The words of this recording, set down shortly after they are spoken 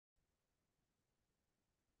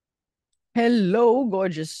Hello,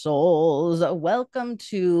 gorgeous souls. Welcome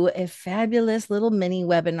to a fabulous little mini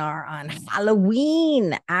webinar on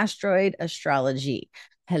Halloween Asteroid Astrology.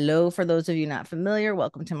 Hello, for those of you not familiar,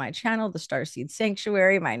 welcome to my channel, the Starseed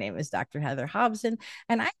Sanctuary. My name is Dr. Heather Hobson,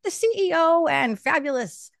 and I'm the CEO and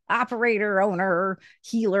fabulous operator, owner,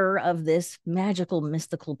 healer of this magical,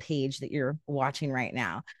 mystical page that you're watching right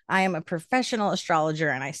now. I am a professional astrologer,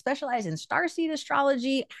 and I specialize in starseed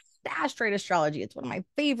astrology, asteroid astrology. It's one of my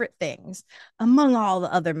favorite things among all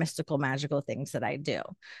the other mystical, magical things that I do.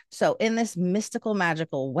 So, in this mystical,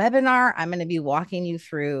 magical webinar, I'm going to be walking you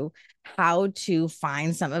through how to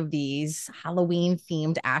find some of these Halloween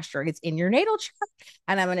themed asteroids in your natal chart.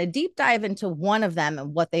 And I'm going to deep dive into one of them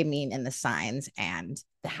and what they mean in the signs and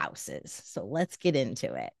the houses. So, let's get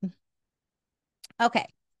into it. Okay.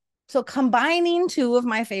 So, combining two of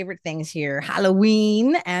my favorite things here,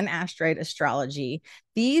 Halloween and asteroid astrology,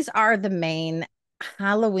 these are the main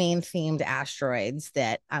Halloween themed asteroids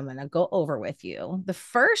that I'm going to go over with you. The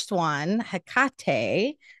first one,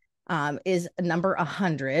 Hecate, is number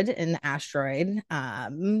 100 in asteroid,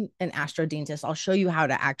 in Astrodintus. I'll show you how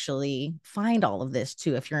to actually find all of this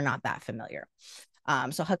too if you're not that familiar.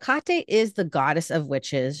 So Hecate is the goddess of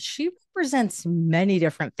witches. She represents many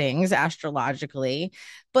different things astrologically,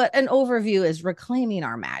 but an overview is reclaiming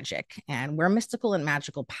our magic and where mystical and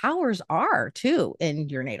magical powers are too in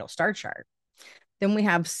your natal star chart. Then we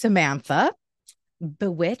have Samantha,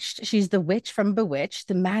 Bewitched. She's the witch from Bewitched,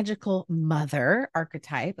 the magical mother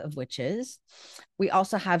archetype of witches. We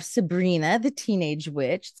also have Sabrina, the teenage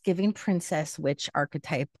witch. It's giving princess witch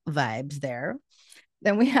archetype vibes there.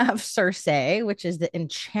 Then we have Circe, which is the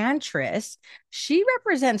enchantress. She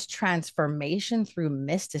represents transformation through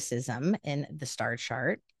mysticism in the star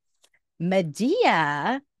chart.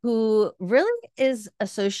 Medea, who really is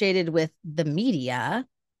associated with the media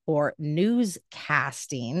or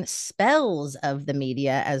newscasting, spells of the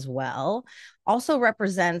media as well, also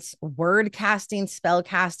represents word casting, spell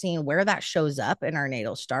casting. Where that shows up in our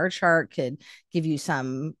natal star chart could give you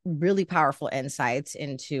some really powerful insights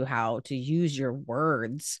into how to use your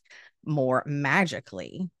words more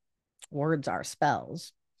magically. Words are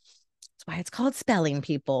spells. That's why it's called spelling,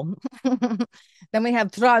 people. Then we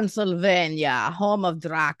have Transylvania, home of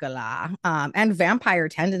Dracula, and vampire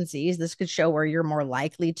tendencies. This could show where you're more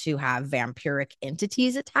likely to have vampiric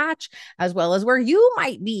entities attached, as well as where you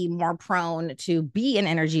might be more prone to be an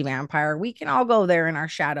energy vampire. We can all go there in our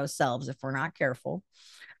shadow selves if we're not careful.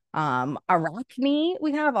 Arachne,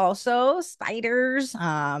 we have also spiders.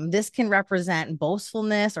 This can represent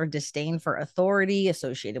boastfulness or disdain for authority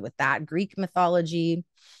associated with that Greek mythology.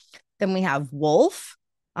 Then we have wolf.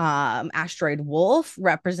 Asteroid wolf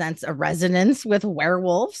represents a resonance with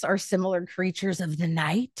werewolves or similar creatures of the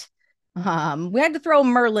night. We had to throw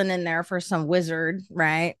Merlin in there for some wizard,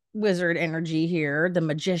 right? Wizard energy here, the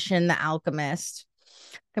magician, the alchemist.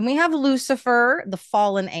 Then we have Lucifer, the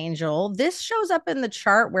fallen angel. This shows up in the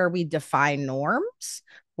chart where we defy norms,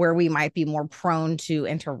 where we might be more prone to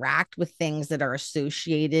interact with things that are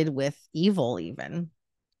associated with evil, even.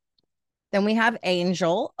 Then we have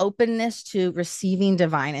angel, openness to receiving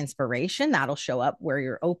divine inspiration. That'll show up where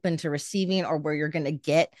you're open to receiving or where you're going to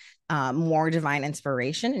get more divine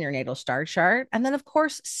inspiration in your natal star chart. And then, of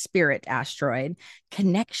course, spirit asteroid,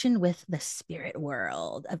 connection with the spirit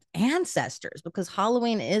world of ancestors, because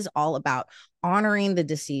Halloween is all about honoring the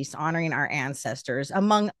deceased, honoring our ancestors,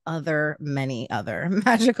 among other, many other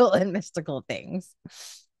magical and mystical things.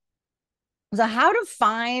 So, how to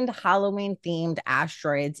find Halloween themed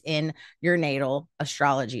asteroids in your natal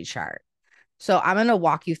astrology chart. So, I'm going to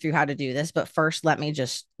walk you through how to do this, but first, let me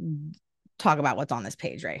just talk about what's on this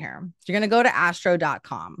page right here. You're going to go to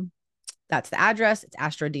astro.com. That's the address. It's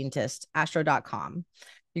astrodentist, astro.com.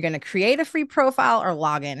 You're going to create a free profile or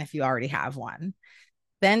login if you already have one.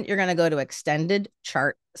 Then you're going to go to extended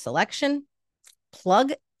chart selection,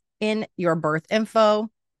 plug in your birth info,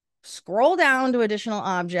 scroll down to additional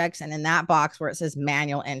objects, and in that box where it says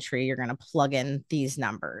manual entry, you're going to plug in these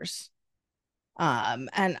numbers.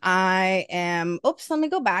 And I am, oops, let me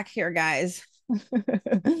go back here, guys. Okay,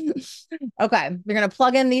 you're going to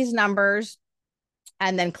plug in these numbers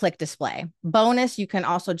and then click display. Bonus, you can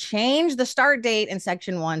also change the start date in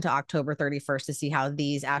section 1 to October 31st to see how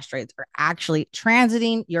these asteroids are actually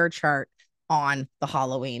transiting your chart on the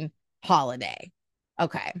Halloween holiday.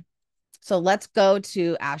 Okay, so let's go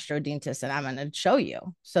to Astrodentist and I'm going to show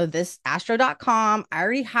you. So this astro.com, I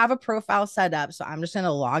already have a profile set up. So I'm just going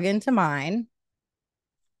to log into mine.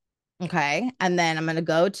 Okay. And then I'm going to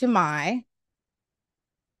go to my,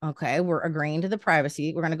 okay, we're agreeing to the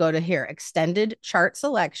privacy. We're going to go to here, extended chart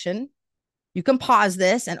selection. You can pause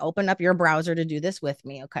this and open up your browser to do this with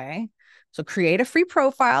me, okay? So create a free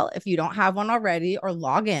profile if you don't have one already, or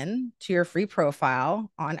log in to your free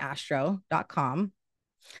profile on astro.com.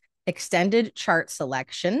 Extended chart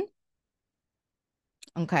selection.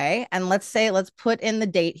 Okay. And let's put in the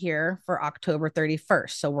date here for October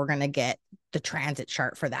 31st. So we're going to get the transit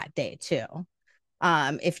chart for that day too.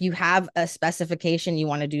 If you have a specification, you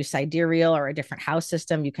want to do sidereal or a different house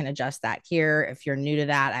system, you can adjust that here. If you're new to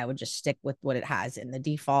that, I would just stick with what it has in the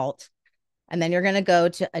default. And then you're going to go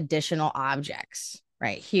to additional objects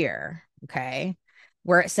right here. Okay.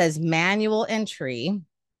 Where it says manual entry. I'm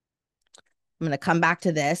going to come back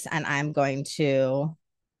to this and I'm going to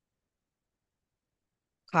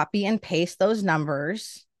copy and paste those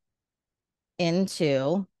numbers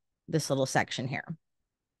into this little section here.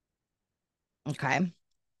 Okay.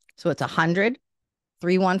 So it's 100,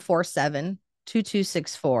 3147,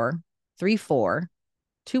 2264, 34,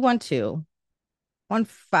 212,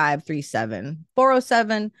 1537,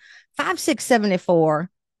 407,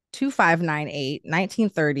 5674, 2598,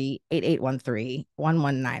 1930, 8813,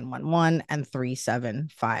 11911, and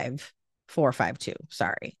 375452.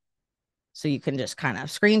 Sorry. So you can just kind of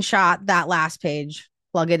screenshot that last page,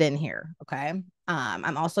 plug it in here. Okay.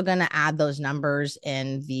 I'm also going to add those numbers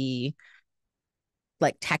in the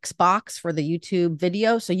like text box for the YouTube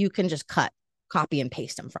video. So you can just copy and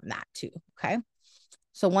paste them from that too. Okay.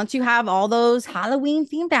 So once you have all those Halloween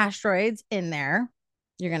themed asteroids in there,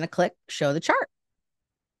 you're going to click show the chart.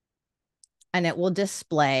 And it will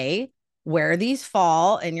display where these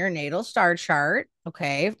fall in your natal star chart.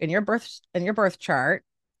 Okay. In your birth chart.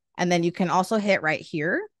 And then you can also hit right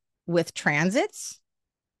here with transits.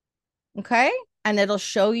 Okay. And it'll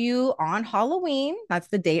show you on Halloween. That's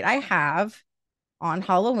the date I have on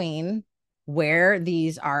Halloween, where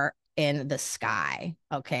these are in the sky.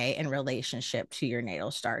 Okay. In relationship to your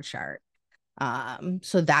natal star chart.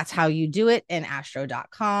 So that's how you do it in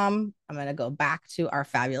astro.com. I'm going to go back to our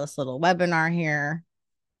fabulous little webinar here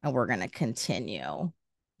and we're going to continue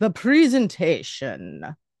the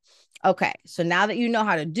presentation. Okay, so now that you know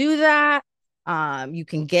how to do that, you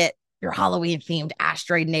can get your Halloween themed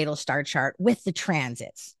asteroid natal star chart with the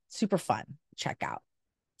transits. Super fun. Check out.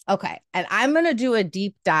 Okay, and I'm going to do a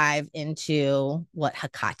deep dive into what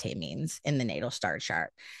Hecate means in the natal star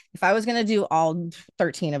chart. If I was going to do all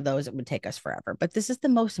 13 of those, it would take us forever, but this is the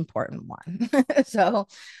most important one. so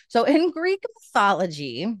in Greek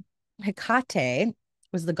mythology, Hecate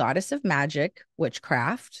was the goddess of magic,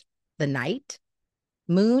 witchcraft, the night,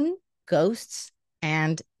 moon, ghosts,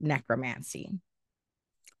 and necromancy.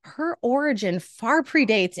 Her origin far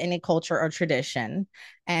predates any culture or tradition,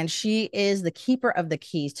 and she is the keeper of the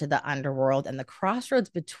keys to the underworld and the crossroads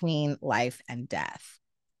between life and death,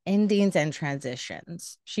 endings and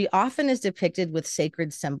transitions. She often is depicted with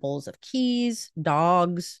sacred symbols of keys,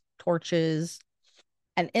 dogs, torches.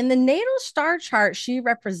 And in the natal star chart, she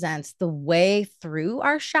represents the way through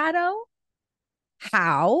our shadow,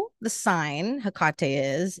 how the sign Hecate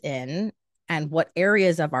is in, and what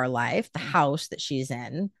areas of our life, the house that she's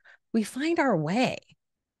in, we find our way,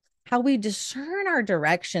 how we discern our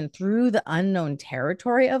direction through the unknown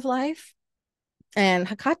territory of life. And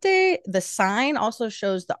Hecate, the sign, also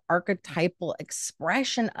shows the archetypal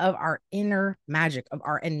expression of our inner magic, of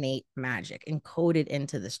our innate magic encoded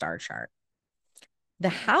into the star chart. The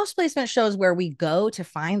house placement shows where we go to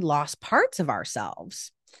find lost parts of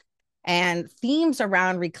ourselves, and themes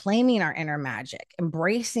around reclaiming our inner magic,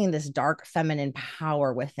 embracing this dark feminine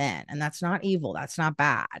power within. And that's not evil. That's not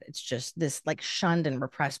bad. It's just this like shunned and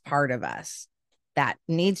repressed part of us that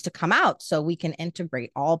needs to come out so we can integrate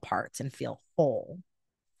all parts and feel whole.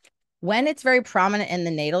 When it's very prominent in the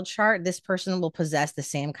natal chart, this person will possess the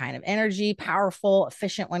same kind of energy, powerful,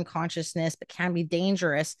 efficient when consciousness, but can be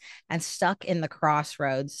dangerous and stuck in the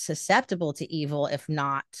crossroads, susceptible to evil if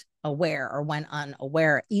not aware, or when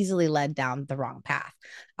unaware, easily led down the wrong path.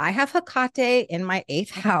 I have Hecate in my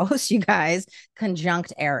 8th house, you guys,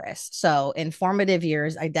 conjunct Eris. So in formative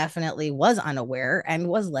years, I definitely was unaware and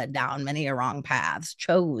was led down many wrong paths,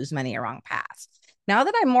 chose many wrong paths. Now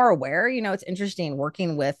that I'm more aware, it's interesting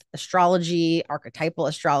working with astrology, archetypal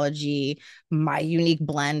astrology, my unique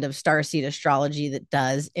blend of starseed astrology that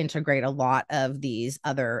does integrate a lot of these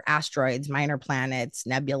other asteroids, minor planets,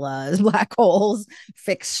 nebulas, black holes,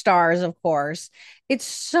 fixed stars, of course. It's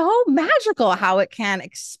so magical how it can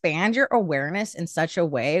expand your awareness in such a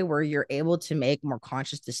way where you're able to make more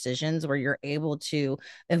conscious decisions, where you're able to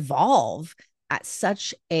evolve at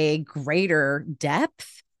such a greater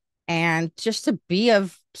depth, and just to be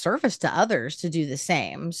of service to others to do the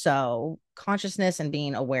same. So consciousness and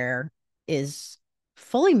being aware is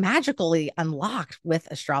fully magically unlocked with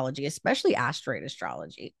astrology, especially asteroid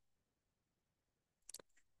astrology.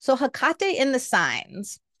 So Hecate in the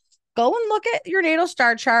signs. Go and look at your natal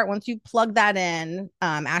star chart once you plug that in,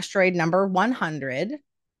 asteroid number 100,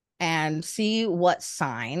 and see what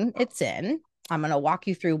sign it's in. I'm going to walk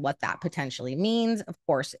you through what that potentially means. Of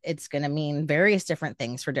course, it's going to mean various different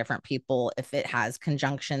things for different people if it has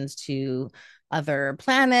conjunctions to other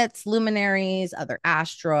planets, luminaries, other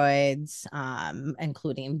asteroids,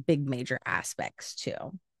 including big major aspects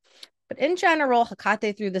too. But in general,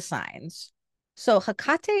 Hecate through the signs. So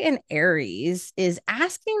Hecate in Aries is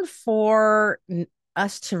asking for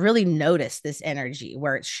us to really notice this energy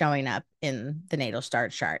where it's showing up in the natal star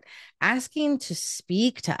chart, asking to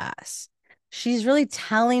speak to us. She's really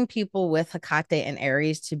telling people with Hecate and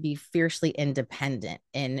Aries to be fiercely independent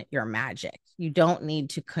in your magic. You don't need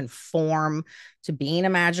to conform to being a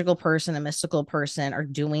magical person, a mystical person, or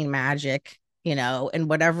doing magic, in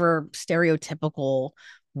whatever stereotypical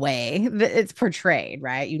way that it's portrayed,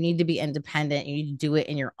 right? You need to be independent. You need to do it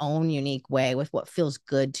in your own unique way with what feels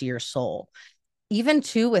good to your soul. Even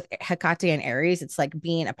too with Hecate and Aries, it's like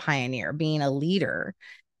being a pioneer, being a leader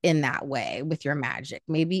in that way with your magic,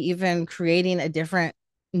 maybe even creating a different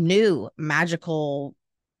new magical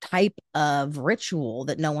type of ritual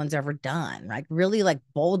that no one's ever done, like really like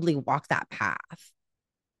boldly walk that path.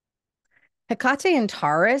 Hecate in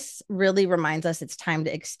Taurus really reminds us it's time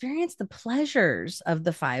to experience the pleasures of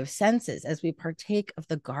the five senses as we partake of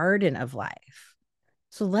the garden of life.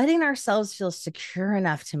 So, letting ourselves feel secure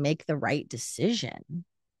enough to make the right decision.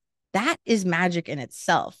 That is magic in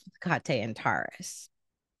itself, Hecate in Taurus.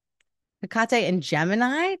 Hecate in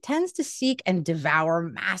Gemini tends to seek and devour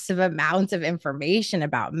massive amounts of information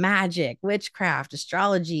about magic, witchcraft,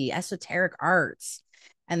 astrology, esoteric arts,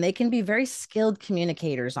 and they can be very skilled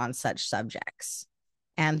communicators on such subjects.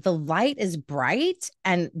 And the light is bright,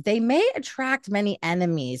 and they may attract many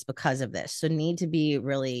enemies because of this. So, need to be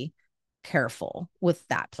really careful with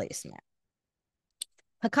that placement.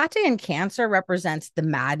 Hecate in Cancer represents the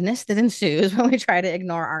madness that ensues when we try to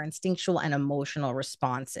ignore our instinctual and emotional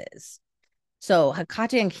responses. So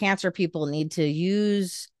Hecate and Cancer people need to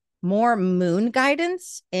use more moon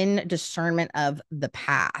guidance in discernment of the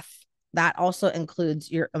path. That also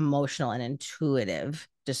includes your emotional and intuitive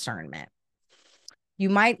discernment. You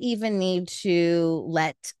might even need to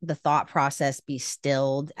let the thought process be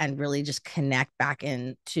stilled and really just connect back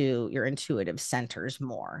into your intuitive centers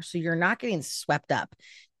more. So you're not getting swept up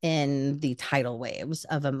in the tidal waves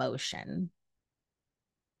of emotion.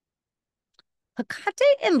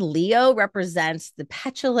 Hecate in Leo represents the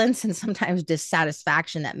petulance and sometimes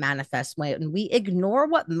dissatisfaction that manifests when we ignore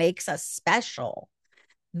what makes us special.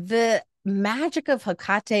 The magic of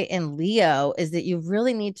Hecate in Leo is that you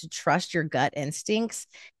really need to trust your gut instincts,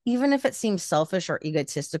 even if it seems selfish or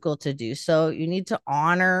egotistical to do so. You need to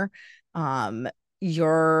honor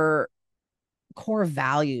your core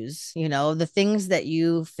values, the things that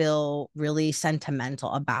you feel really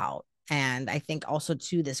sentimental about. And I think also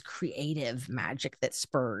to this creative magic that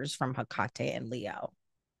spurs from Hecate and Leo.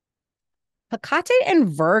 Hecate and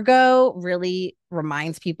Virgo really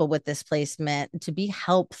reminds people with this placement to be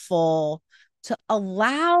helpful, to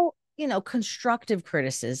allow, constructive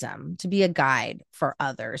criticism, to be a guide for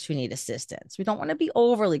others who need assistance. We don't want to be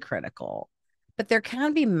overly critical, but there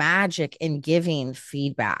can be magic in giving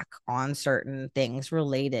feedback on certain things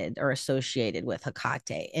related or associated with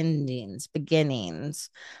Hecate, endings, beginnings,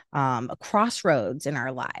 a crossroads in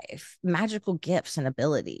our life, magical gifts and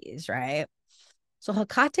abilities, right? So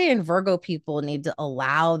Hecate and Virgo people need to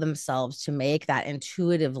allow themselves to make that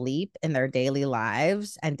intuitive leap in their daily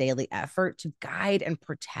lives and daily effort to guide and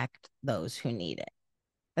protect those who need it.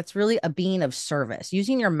 That's really a being of service,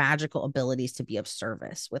 using your magical abilities to be of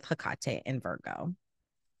service with Hecate and Virgo.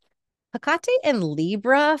 Hecate in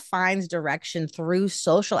Libra finds direction through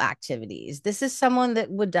social activities. This is someone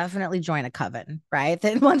that would definitely join a coven, right?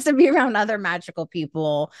 That wants to be around other magical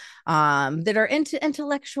people that are into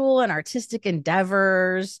intellectual and artistic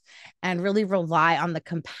endeavors and really rely on the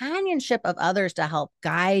companionship of others to help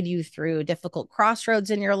guide you through difficult crossroads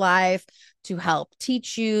in your life, to help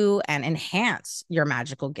teach you and enhance your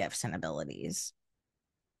magical gifts and abilities.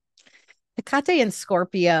 Hecate in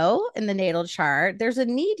Scorpio in the natal chart, there's a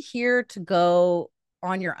need here to go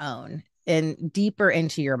on your own and deeper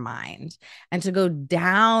into your mind and to go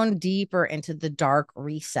down deeper into the dark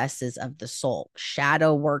recesses of the soul.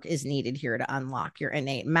 Shadow work is needed here to unlock your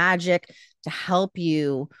innate magic, to help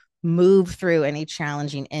you move through any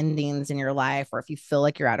challenging endings in your life, or if you feel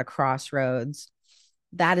like you're at a crossroads.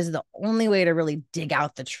 that is the only way to really dig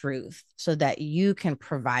out the truth so that you can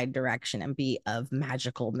provide direction and be of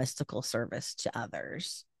magical, mystical service to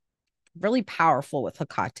others. Really powerful with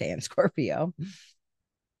Hecate and Scorpio.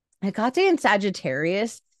 Hecate and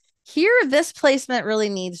Sagittarius, here, this placement really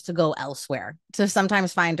needs to go elsewhere to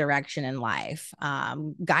sometimes find direction in life.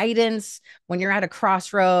 Guidance when you're at a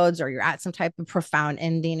crossroads or you're at some type of profound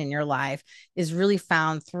ending in your life is really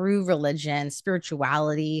found through religion,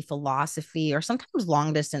 spirituality, philosophy, or sometimes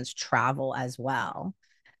long distance travel as well.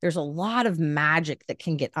 There's a lot of magic that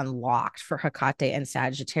can get unlocked for Hecate and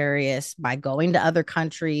Sagittarius by going to other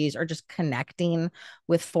countries or just connecting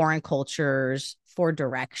with foreign cultures for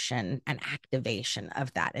direction and activation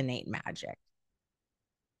of that innate magic.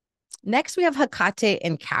 Next, we have Hecate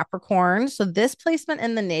in Capricorn. So this placement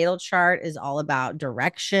in the natal chart is all about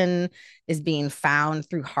direction, is being found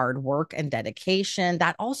through hard work and dedication.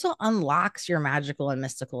 That also unlocks your magical and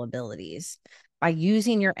mystical abilities by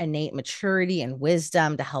using your innate maturity and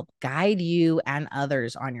wisdom to help guide you and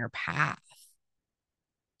others on your path.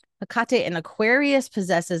 Hecate in Aquarius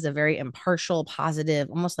possesses a very impartial, positive,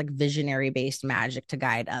 almost like visionary based magic to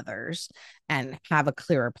guide others and have a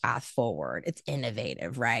clearer path forward. It's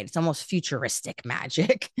innovative, right? It's almost futuristic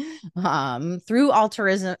magic. Through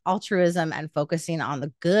altruism and focusing on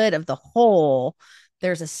the good of the whole,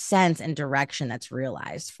 there's a sense and direction that's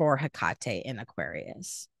realized for Hecate in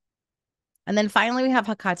Aquarius. And then finally, we have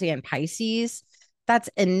Hecate in Pisces. That's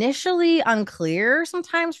initially unclear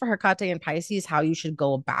sometimes for Hecate and Pisces how you should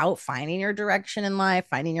go about finding your direction in life,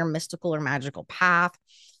 finding your mystical or magical path.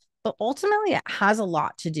 But ultimately, it has a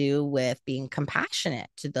lot to do with being compassionate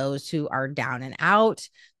to those who are down and out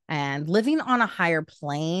and living on a higher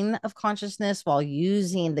plane of consciousness while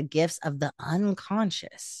using the gifts of the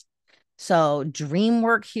unconscious. So, dream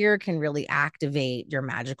work here can really activate your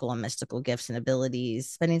magical and mystical gifts and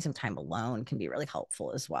abilities. Spending some time alone can be really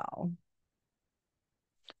helpful as well.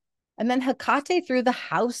 And then Hecate through the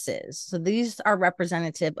houses. So these are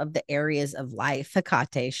representative of the areas of life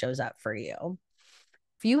Hecate shows up for you.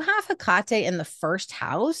 If you have Hecate in the first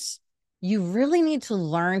house, you really need to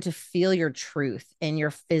learn to feel your truth in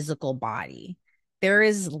your physical body. There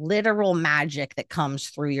is literal magic that comes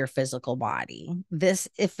through your physical body. This,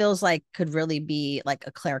 it feels like, could really be like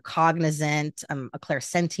a claircognizant, a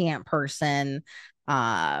clairsentient person,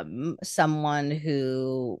 someone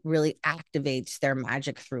who really activates their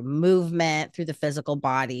magic through movement, through the physical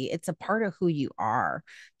body. It's a part of who you are.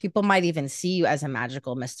 People might even see you as a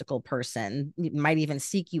magical, mystical person, might even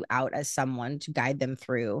seek you out as someone to guide them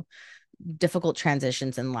through difficult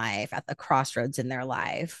transitions in life, at the crossroads in their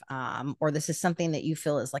life, or this is something that you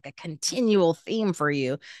feel is like a continual theme for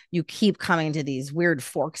you. You keep coming to these weird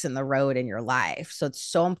forks in the road in your life. So it's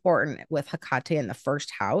so important with Hecate in the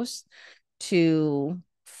first house to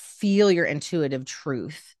feel your intuitive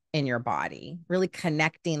truth in your body, really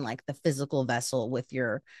connecting like the physical vessel with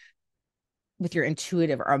your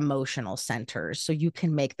intuitive or emotional centers so you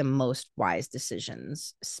can make the most wise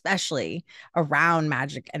decisions, especially around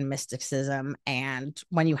magic and mysticism and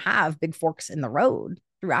when you have big forks in the road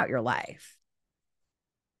throughout your life.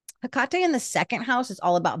 Hecate in the second house is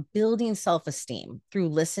all about building self-esteem through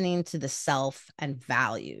listening to the self and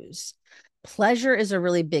values. Pleasure is a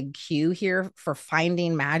really big cue here for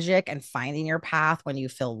finding magic and finding your path when you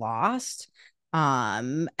feel lost.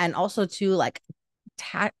 And also too, like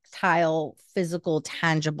tactile, physical,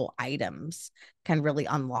 tangible items can really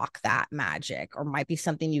unlock that magic or might be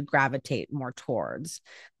something you gravitate more towards.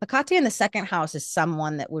 Hecate in the second house is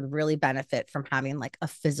someone that would really benefit from having like a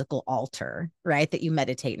physical altar, right? That you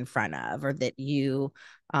meditate in front of or that you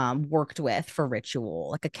worked with for ritual,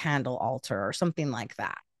 like a candle altar or something like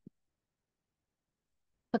that.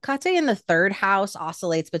 Hecate in the third house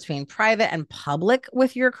oscillates between private and public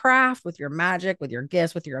with your craft, with your magic, with your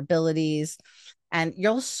gifts, with your abilities. And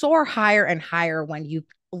you'll soar higher and higher when you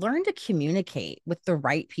learn to communicate with the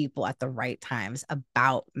right people at the right times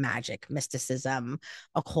about magic, mysticism,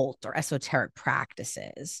 occult, or esoteric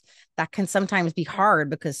practices. That can sometimes be hard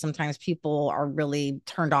because sometimes people are really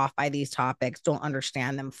turned off by these topics, don't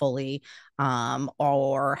understand them fully,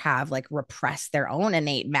 or have like repressed their own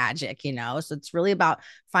innate magic, you know? So it's really about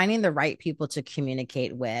finding the right people to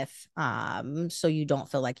communicate with, so you don't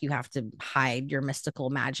feel like you have to hide your mystical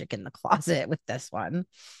magic in the closet with this one.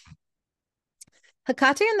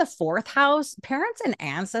 Hecate in the fourth house, parents and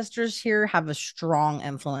ancestors here have a strong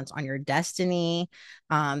influence on your destiny.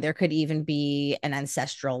 There could even be an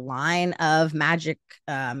ancestral line of magic,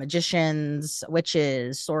 magicians,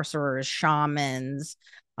 witches, sorcerers, shamans,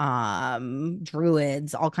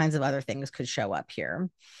 druids, all kinds of other things could show up here.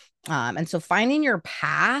 And so finding your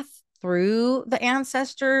path through the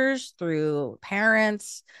ancestors, through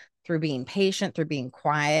parents, through being patient, through being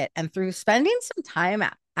quiet, and through spending some time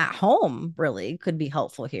at home, really could be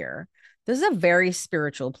helpful here. This is a very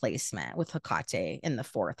spiritual placement with Hecate in the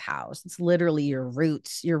fourth house. It's literally your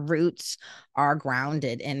roots. Your roots are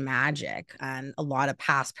grounded in magic, and a lot of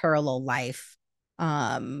past parallel life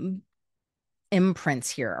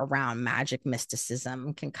imprints here around magic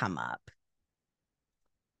mysticism can come up.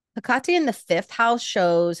 Hecate in the fifth house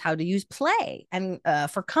shows how to use play and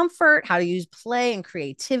for comfort, how to use play and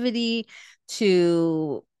creativity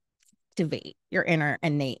to activate your inner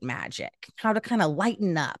innate magic, how to kind of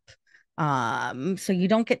lighten up so you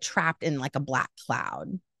don't get trapped in like a black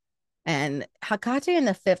cloud. And Hecate in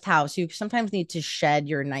the fifth house, you sometimes need to shed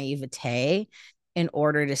your naivete in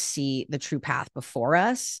order to see the true path before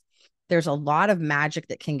us. There's a lot of magic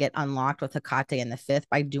that can get unlocked with Hecate in the fifth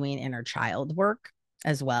by doing inner child work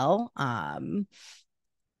as well.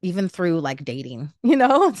 Even through like dating,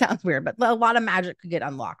 it sounds weird, but a lot of magic could get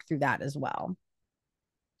unlocked through that as well.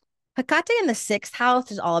 Hecate in the sixth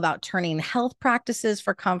house is all about turning health practices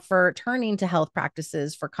for comfort, turning to health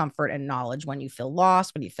practices for comfort and knowledge when you feel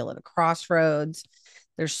lost, when you feel at a crossroads.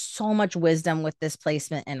 There's so much wisdom with this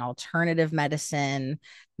placement in alternative medicine,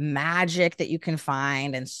 magic that you can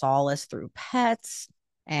find and solace through pets,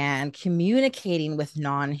 and communicating with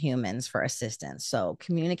non-humans for assistance. So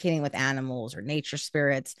communicating with animals or nature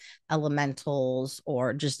spirits, elementals,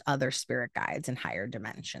 or just other spirit guides in higher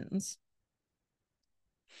dimensions.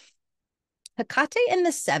 Hecate in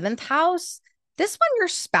the seventh house. This one, your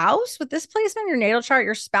spouse, with this placement, your natal chart,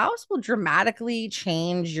 your spouse will dramatically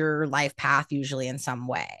change your life path, usually in some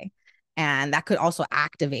way. And that could also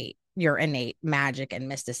activate your innate magic and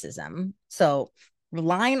mysticism. So,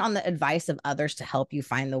 relying on the advice of others to help you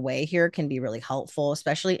find the way here can be really helpful,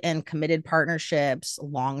 especially in committed partnerships,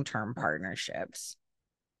 long term partnerships.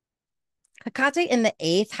 Hecate in the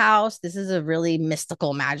eighth house. This is a really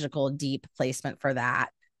mystical, magical, deep placement for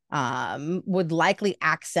that. Would likely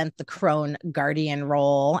accent the crone guardian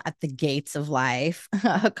role at the gates of life.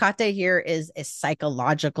 Hecate here is a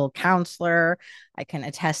psychological counselor. I can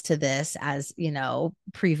attest to this as,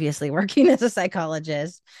 previously working as a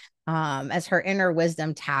psychologist. As her inner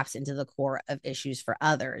wisdom taps into the core of issues for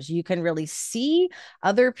others. You can really see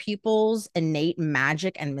other people's innate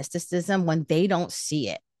magic and mysticism when they don't see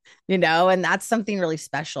it. And that's something really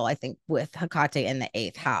special, I think, with Hecate in the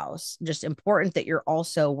eighth house. Just important that you're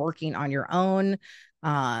also working on your own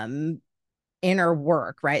inner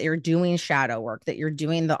work, right? You're doing shadow work, that you're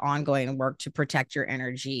doing the ongoing work to protect your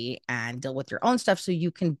energy and deal with your own stuff so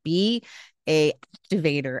you can be a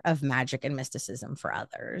activator of magic and mysticism for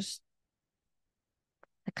others.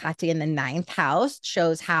 Hecate in the ninth house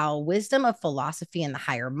shows how wisdom of philosophy and the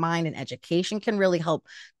higher mind and education can really help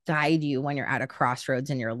guide you when you're at a crossroads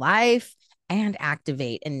in your life and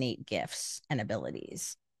activate innate gifts and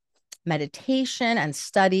abilities. Meditation and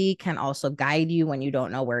study can also guide you when you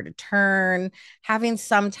don't know where to turn. Having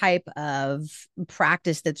some type of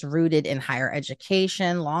practice that's rooted in higher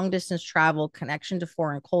education, long distance travel, connection to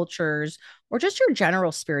foreign cultures, or just your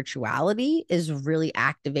general spirituality is really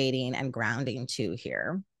activating and grounding too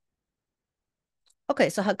here. Okay,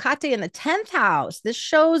 so Hecate in the 10th house, this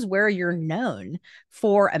shows where you're known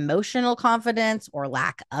for emotional confidence or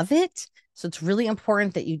lack of it. So it's really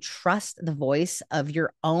important that you trust the voice of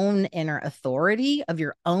your own inner authority, of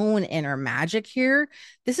your own inner magic here.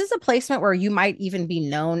 This is a placement where you might even be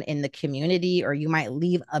known in the community, or you might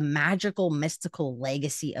leave a magical, mystical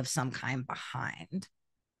legacy of some kind behind.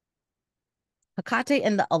 Hecate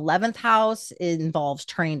in the 11th house involves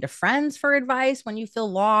turning to friends for advice when you feel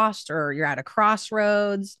lost or you're at a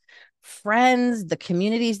crossroads. Friends, the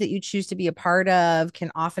communities that you choose to be a part of, can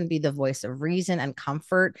often be the voice of reason and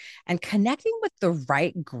comfort. And connecting with the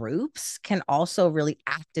right groups can also really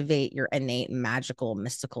activate your innate magical,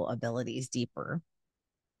 mystical abilities deeper.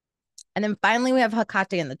 And then finally, we have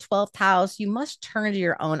Hecate in the 12th house. You must turn to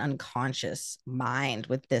your own unconscious mind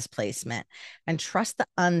with this placement and trust the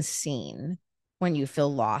unseen when you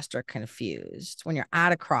feel lost or confused, when you're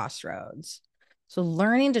at a crossroads. So,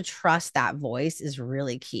 learning to trust that voice is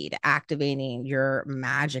really key to activating your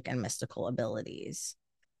magic and mystical abilities.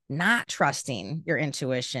 Not trusting your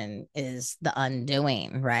intuition is the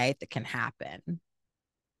undoing, right? That can happen.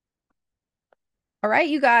 All right,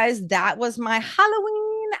 you guys, that was my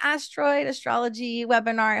Halloween asteroid astrology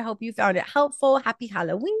webinar. I hope you found it helpful. Happy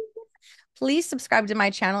Halloween. Please subscribe to my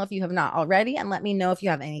channel if you have not already, and let me know if you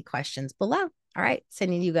have any questions below. All right,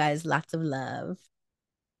 sending you guys lots of love.